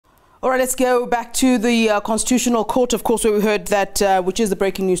All right, let's go back to the Constitutional Court, of course, where we heard that, which is the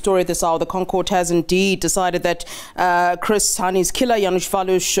breaking news story this hour. The ConCourt has indeed decided that Chris Hani's killer, Janusz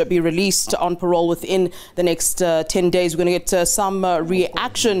Walus, should be released on parole within the next 10 days. We're going to get some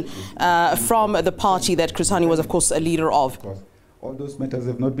reaction from the party that Chris Hani was, of course, a leader of. All those matters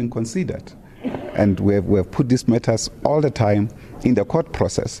have not been considered. And we have put these matters all the time in the court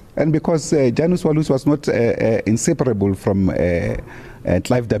process. And because Janusz Walus was not inseparable from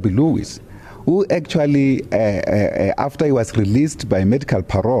Clive W. Lewis, who actually, after he was released by medical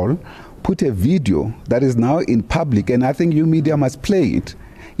parole, put a video that is now in public, and I think you media must play it.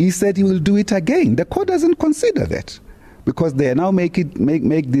 He said he will do it again. The court doesn't consider that because they now make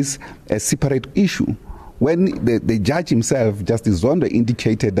this a separate issue. When the judge himself, Justice Zondo,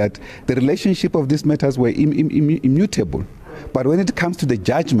 indicated that the relationship of these matters were immutable. But when it comes to the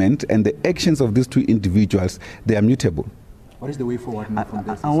judgment and the actions of these two individuals, they are mutable. What is the way forward from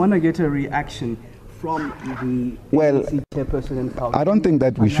this? I want to get a reaction from the chairperson. I don't think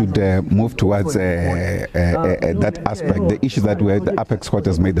that we should move towards that aspect, the issue that the Apex Court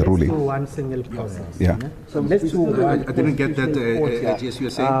has made the ruling. One single process. Yeah. So let's do. I didn't get that. As you were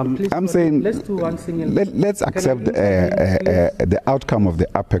saying. I'm saying let's do one single. Let's accept the outcome of the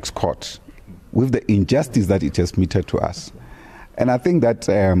Apex Court with the injustice that it has meted to us, and I think that,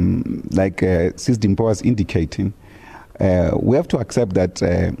 like Sis Dimpo was indicating, we have to accept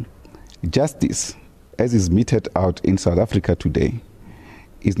that justice, as is meted out in South Africa today,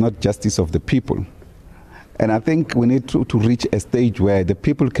 is not justice of the people. And I think we need to reach a stage where the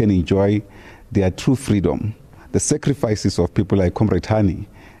people can enjoy their true freedom, the sacrifices of people like Comrade Hani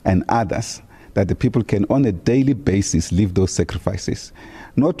and others, that the people can on a daily basis live those sacrifices,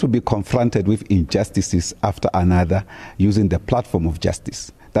 not to be confronted with injustices after another using the platform of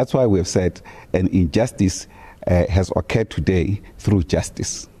justice. That's why we have said an injustice has occurred today through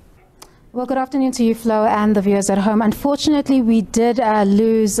justice. Well, good afternoon to you, Flo, and the viewers at home. Unfortunately, we did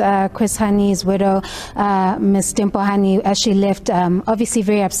lose Chris Hani's widow, Ms. Dimpo Hani, as she left, obviously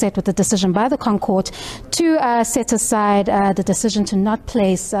very upset with the decision by the ConCourt to set aside the decision to not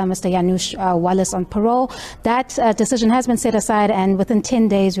place Mr. Janusz Walus on parole. That decision has been set aside, and within 10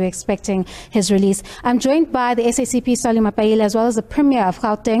 days, we're expecting his release. I'm joined by the SACP, Mapaila, as well as the Premier of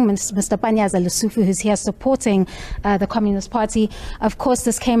Gauteng, Mr. Panyaza Lusufu, who's here supporting the Communist Party. Of course,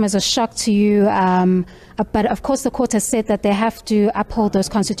 this came as a shock to you, but of course the court has said that they have to uphold those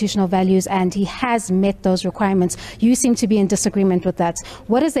constitutional values, and he has met those requirements. You seem to be in disagreement with that.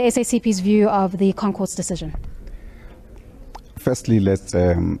 What is the SACP's view of the ConCourt's decision? Firstly, let's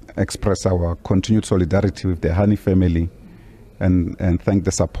express our continued solidarity with the Hani family and thank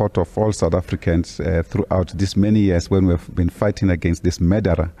the support of all South Africans throughout these many years when we've been fighting against this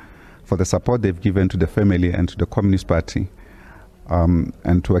murderer, for the support they've given to the family and to the Communist Party.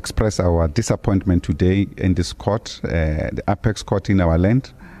 And to express our disappointment today in this court, the Apex Court in our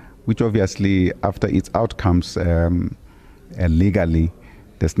land, which obviously, after its outcomes legally,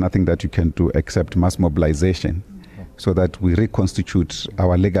 there's nothing that you can do except mass mobilization, so that we reconstitute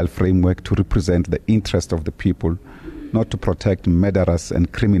our legal framework to represent the interest of the people, not to protect murderers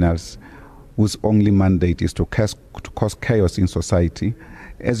and criminals whose only mandate is to cause chaos in society.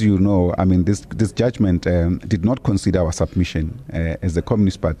 As you know, I mean, this judgment did not consider our submission as the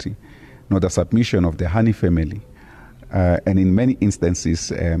Communist Party, nor the submission of the Hani family. And in many instances,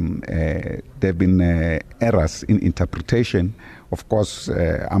 there have been errors in interpretation. Of course,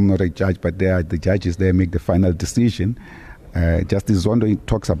 I'm not a judge, but they are the judges. They make the final decision. Justice Zondo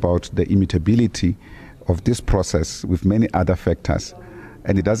talks about the immutability of this process with many other factors.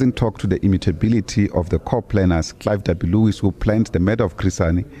 And it doesn't talk to the immutability of the co-planners, Clive W. Lewis, who planned the murder of Chris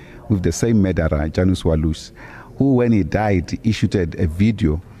Hani, with the same murderer, Janusz Walus, who, when he died, issued a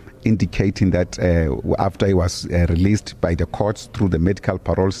video indicating that after he was released by the courts through the medical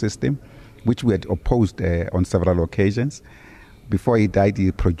parole system, which we had opposed on several occasions, before he died,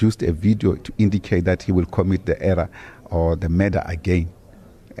 he produced a video to indicate that he will commit the error or the murder again.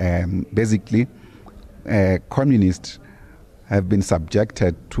 Basically, communists have been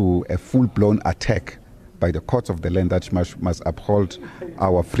subjected to a full-blown attack by the courts of the land that must uphold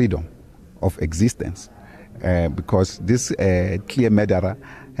our freedom of existence. Because this clear murderer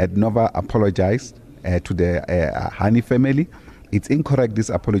had never apologized to the Hani family. It's incorrect, this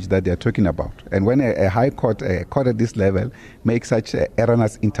apology that they are talking about. And when a high court, court at this level, makes such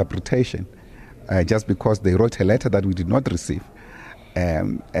erroneous interpretation, just because they wrote a letter that we did not receive,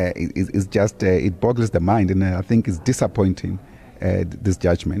 it's just, it boggles the mind, and I think it's disappointing, this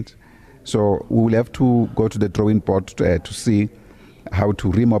judgment. So we will have to go to the drawing board to see how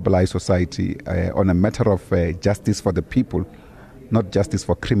to remobilize society on a matter of justice for the people, not justice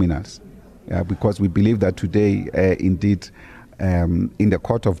for criminals. Because we believe that today, indeed, in the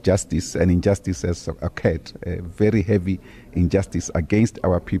court of justice, an injustice has occurred, very heavy injustice against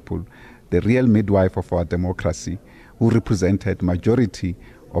our people, the real midwife of our democracy, who represented majority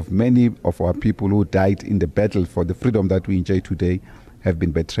of many of our people who died in the battle for the freedom that we enjoy today, have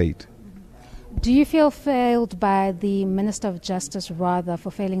been betrayed. Do you feel failed by the Minister of Justice, rather,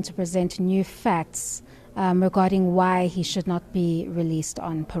 for failing to present new facts regarding why he should not be released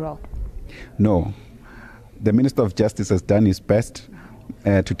on parole? No. The Minister of Justice has done his best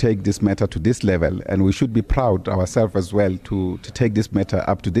to take this matter to this level, and we should be proud ourselves as well to take this matter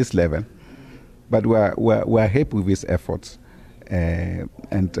up to this level. But we're happy with his efforts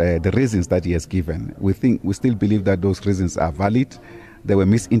and the reasons that he has given. We still believe that those reasons are valid. They were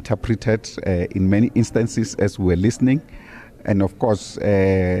misinterpreted in many instances as we were listening. And of course,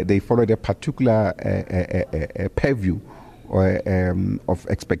 they followed a particular purview of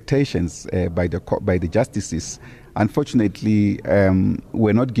expectations by the justices. Unfortunately,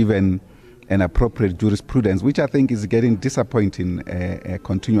 we're not given an appropriate jurisprudence, which I think is getting disappointing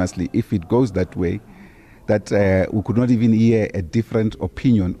continuously if it goes that way, that we could not even hear a different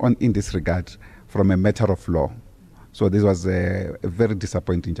opinion in this regard from a matter of law. So this was a very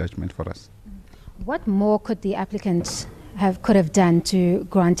disappointing judgment for us. What more could the applicant could have done to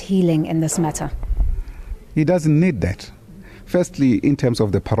grant healing in this matter? He doesn't need that. Firstly, in terms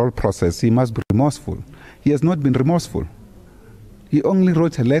of the parole process, he must be remorseful. He has not been remorseful. He only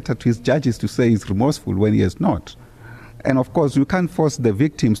wrote a letter to his judges to say he's remorseful when he has not. And of course, you can't force the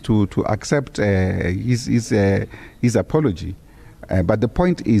victims to accept his apology. But the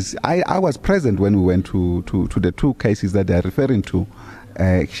point is, I was present when we went to the two cases that they're referring to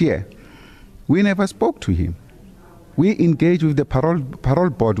here. We never spoke to him. We engaged with the parole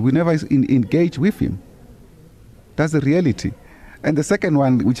board. We never engaged with him. That's the reality. And the second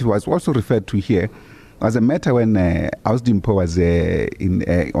one, which was also referred to here, was a matter when Ausdimpo was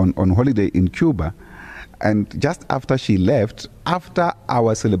on holiday in Cuba. And just after she left, after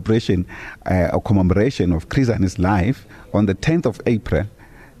our celebration or commemoration of Chris Hani's life on the 10th of April,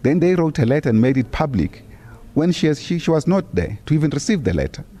 then they wrote a letter and made it public when she was not there to even receive the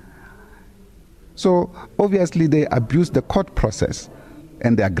letter. So obviously they abused the court process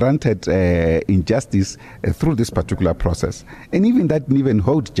and they are granted injustice through this particular process. And even that didn't even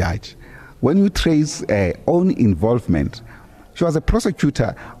hold judge. When you trace own involvement, she was a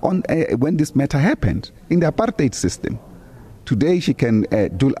prosecutor when this matter happened in the apartheid system. Today she can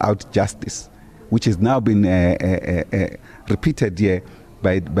dole out justice, which has now been repeated here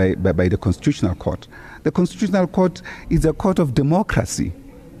by the Constitutional Court. The Constitutional Court is a court of democracy.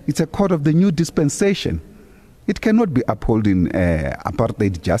 It's a court of the new dispensation. It cannot be upholding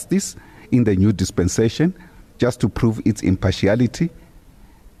apartheid justice in the new dispensation just to prove its impartiality.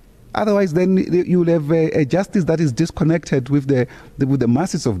 Otherwise, then you'll have a justice that is disconnected with the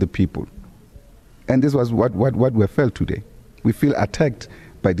masses of the people. And this was what we felt today. We feel attacked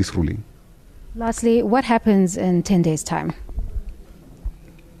by this ruling. Lastly, what happens in 10 days' time?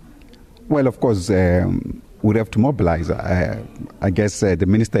 Well, of course, we'd have to mobilize. I guess the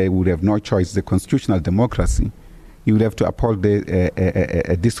minister would have no choice. The constitutional democracy. He would have to uphold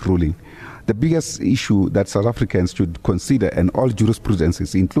this ruling. The biggest issue that South Africans should consider, and all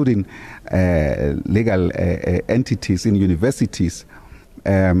jurisprudences, including legal entities in universities,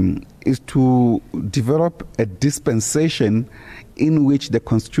 is to develop a dispensation in which the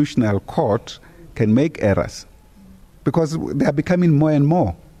Constitutional Court can make errors, because they are becoming more and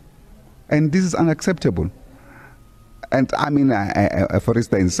more. And this is unacceptable. And I mean, for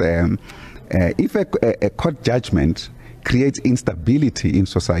instance, if a court judgment creates instability in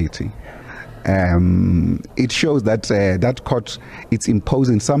society, it shows that that court is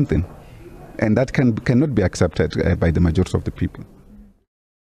imposing something, and that cannot be accepted by the majority of the people.